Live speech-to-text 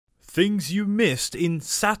Things you missed in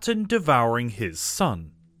Saturn Devouring His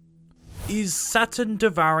Son. Is Saturn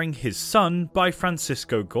Devouring His Son by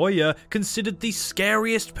Francisco Goya considered the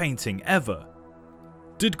scariest painting ever?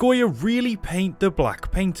 Did Goya really paint the Black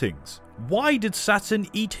Paintings? Why did Saturn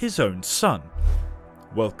eat his own son?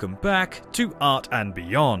 Welcome back to Art and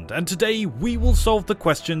Beyond, and today we will solve the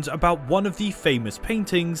questions about one of the famous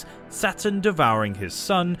paintings, Saturn Devouring His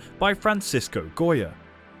Son by Francisco Goya.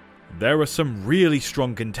 There are some really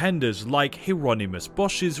strong contenders like Hieronymus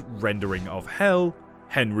Bosch's Rendering of Hell,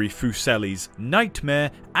 Henry Fuseli's Nightmare,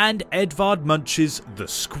 and Edvard Munch's The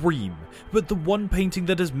Scream, but the one painting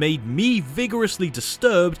that has made me vigorously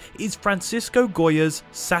disturbed is Francisco Goya's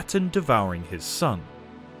Saturn Devouring His Son.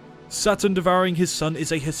 Saturn Devouring His Son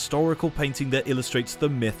is a historical painting that illustrates the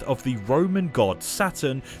myth of the Roman god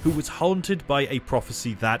Saturn, who was haunted by a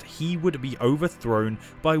prophecy that he would be overthrown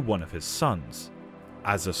by one of his sons.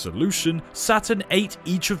 As a solution, Saturn ate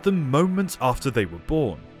each of them moments after they were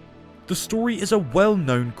born. The story is a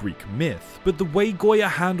well-known Greek myth, but the way Goya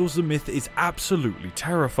handles the myth is absolutely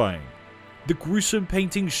terrifying. The gruesome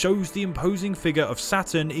painting shows the imposing figure of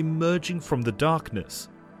Saturn emerging from the darkness.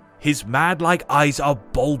 His mad-like eyes are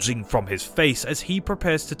bulging from his face as he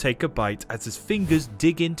prepares to take a bite as his fingers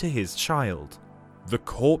dig into his child. The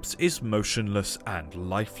corpse is motionless and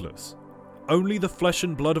lifeless. Only the flesh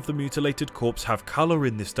and blood of the mutilated corpse have colour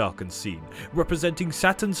in this darkened scene, representing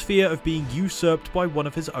Saturn's fear of being usurped by one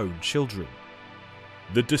of his own children.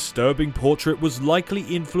 The disturbing portrait was likely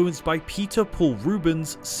influenced by Peter Paul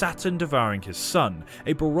Rubens' Saturn Devouring His Son,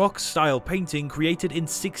 a Baroque-style painting created in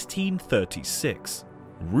 1636.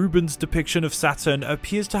 Rubens' depiction of Saturn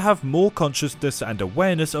appears to have more consciousness and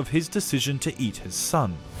awareness of his decision to eat his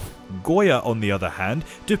son. Goya, on the other hand,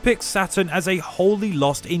 depicts Saturn as a wholly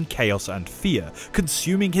lost in chaos and fear,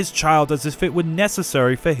 consuming his child as if it were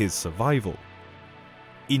necessary for his survival.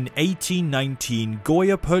 In 1819,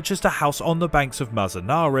 Goya purchased a house on the banks of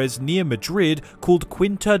Manzanares near Madrid called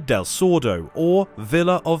Quinta del Sordo, or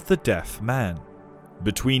Villa of the Deaf Man.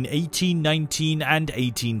 Between 1819 and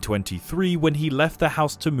 1823, when he left the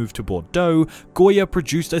house to move to Bordeaux, Goya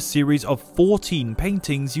produced a series of 14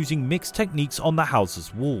 paintings using mixed techniques on the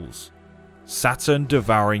house's walls. Saturn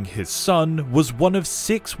Devouring His Son was one of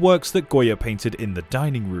 6 works that Goya painted in the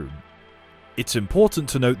dining room. It's important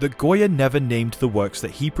to note that Goya never named the works that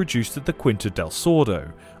he produced at the Quinta del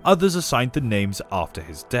Sordo. Others assigned the names after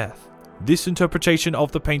his death. This interpretation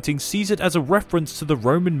of the painting sees it as a reference to the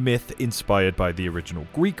Roman myth inspired by the original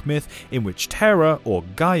Greek myth, in which Terra, or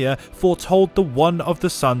Gaia, foretold the one of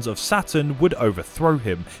the sons of Saturn would overthrow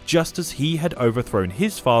him, just as he had overthrown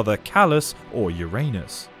his father Coleus, or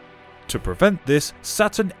Uranus. To prevent this,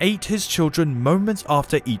 Saturn ate his children moments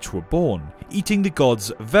after each were born, eating the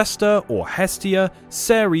gods Vesta or Hestia,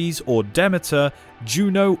 Ceres or Demeter,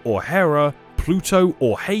 Juno or Hera, Pluto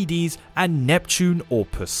or Hades, and Neptune or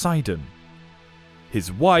Poseidon.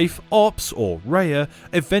 His wife, Ops or Rhea,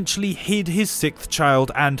 eventually hid his 6th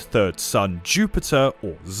child and 3rd son, Jupiter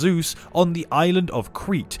or Zeus, on the island of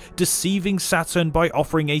Crete, deceiving Saturn by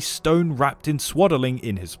offering a stone wrapped in swaddling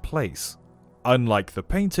in his place. Unlike the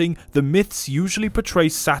painting, the myths usually portray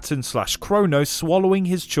Saturn/Kronos swallowing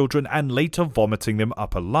his children and later vomiting them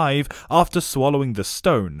up alive after swallowing the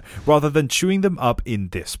stone, rather than chewing them up in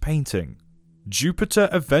this painting. Jupiter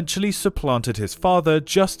eventually supplanted his father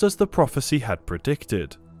just as the prophecy had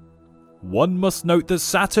predicted. One must note that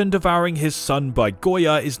Saturn Devouring His Son by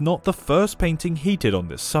Goya is not the first painting he did on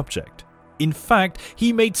this subject. In fact,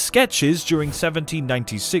 he made sketches during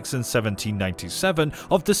 1796 and 1797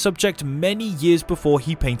 of the subject many years before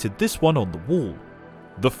he painted this one on the wall.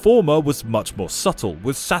 The former was much more subtle,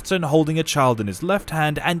 with Saturn holding a child in his left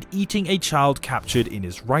hand and eating a child captured in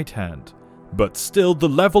his right hand. But still, the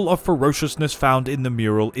level of ferociousness found in the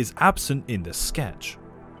mural is absent in this sketch.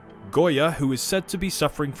 Goya, who is said to be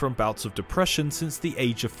suffering from bouts of depression since the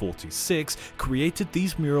age of 46, created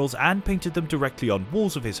these murals and painted them directly on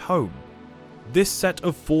walls of his home. This set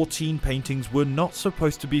of 14 paintings were not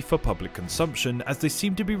supposed to be for public consumption, as they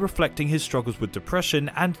seem to be reflecting his struggles with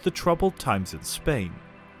depression and the troubled times in Spain.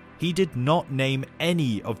 He did not name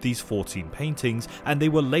any of these 14 paintings, and they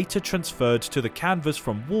were later transferred to the canvas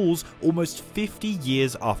from walls almost 50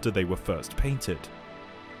 years after they were first painted.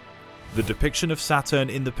 The depiction of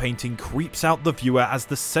Saturn in the painting creeps out the viewer as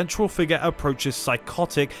the central figure approaches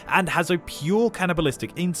psychotic and has a pure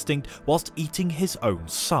cannibalistic instinct whilst eating his own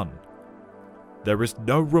son. There is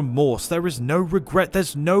no remorse, there is no regret,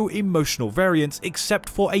 there's no emotional variance except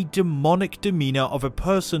for a demonic demeanor of a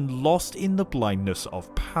person lost in the blindness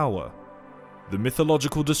of power. The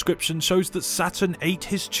mythological description shows that Saturn ate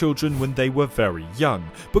his children when they were very young,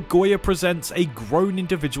 but Goya presents a grown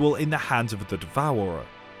individual in the hands of the devourer.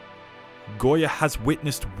 Goya has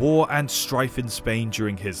witnessed war and strife in Spain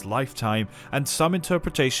during his lifetime, and some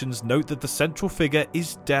interpretations note that the central figure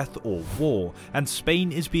is death or war, and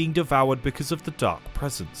Spain is being devoured because of the dark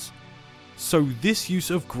presence. So this use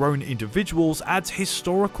of grown individuals adds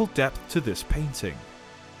historical depth to this painting.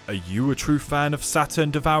 Are you a true fan of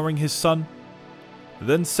Saturn Devouring His Son?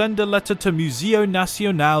 Then send a letter to Museo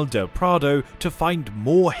Nacional del Prado to find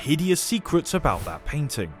more hideous secrets about that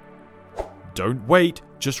painting. Don't wait,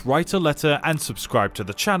 just write a letter and subscribe to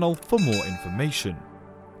the channel for more information.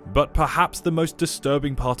 But perhaps the most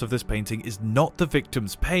disturbing part of this painting is not the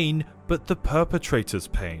victim's pain, but the perpetrator's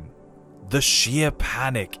pain. The sheer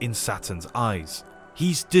panic in Saturn's eyes.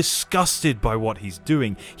 He's disgusted by what he's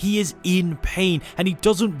doing, he is in pain, and he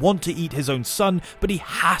doesn't want to eat his own son, but he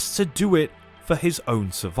has to do it for his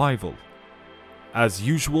own survival. As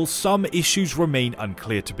usual, some issues remain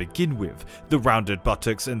unclear to begin with. The rounded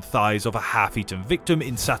buttocks and thighs of a half-eaten victim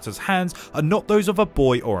in Saturn's hands are not those of a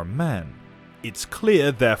boy or a man. It's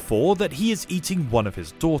clear, therefore, that he is eating one of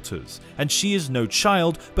his daughters, and she is no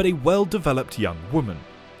child but a well-developed young woman.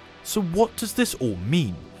 So what does this all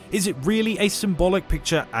mean? Is it really a symbolic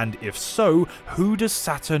picture, and if so, who does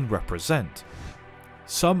Saturn represent?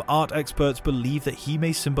 Some art experts believe that he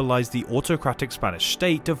may symbolize the autocratic Spanish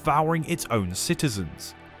state devouring its own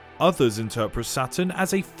citizens. Others interpret Saturn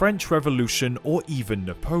as a French Revolution or even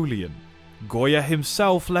Napoleon. Goya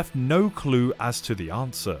himself left no clue as to the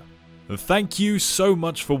answer. Thank you so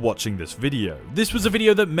much for watching this video. This was a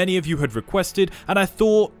video that many of you had requested, and I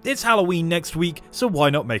thought, it's Halloween next week, so why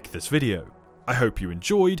not make this video? I hope you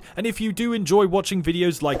enjoyed, and if you do enjoy watching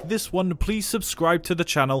videos like this one, please subscribe to the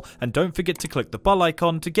channel and don't forget to click the bell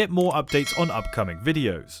icon to get more updates on upcoming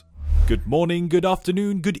videos. Good morning, good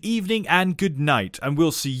afternoon, good evening, and good night, and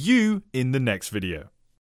we'll see you in the next video.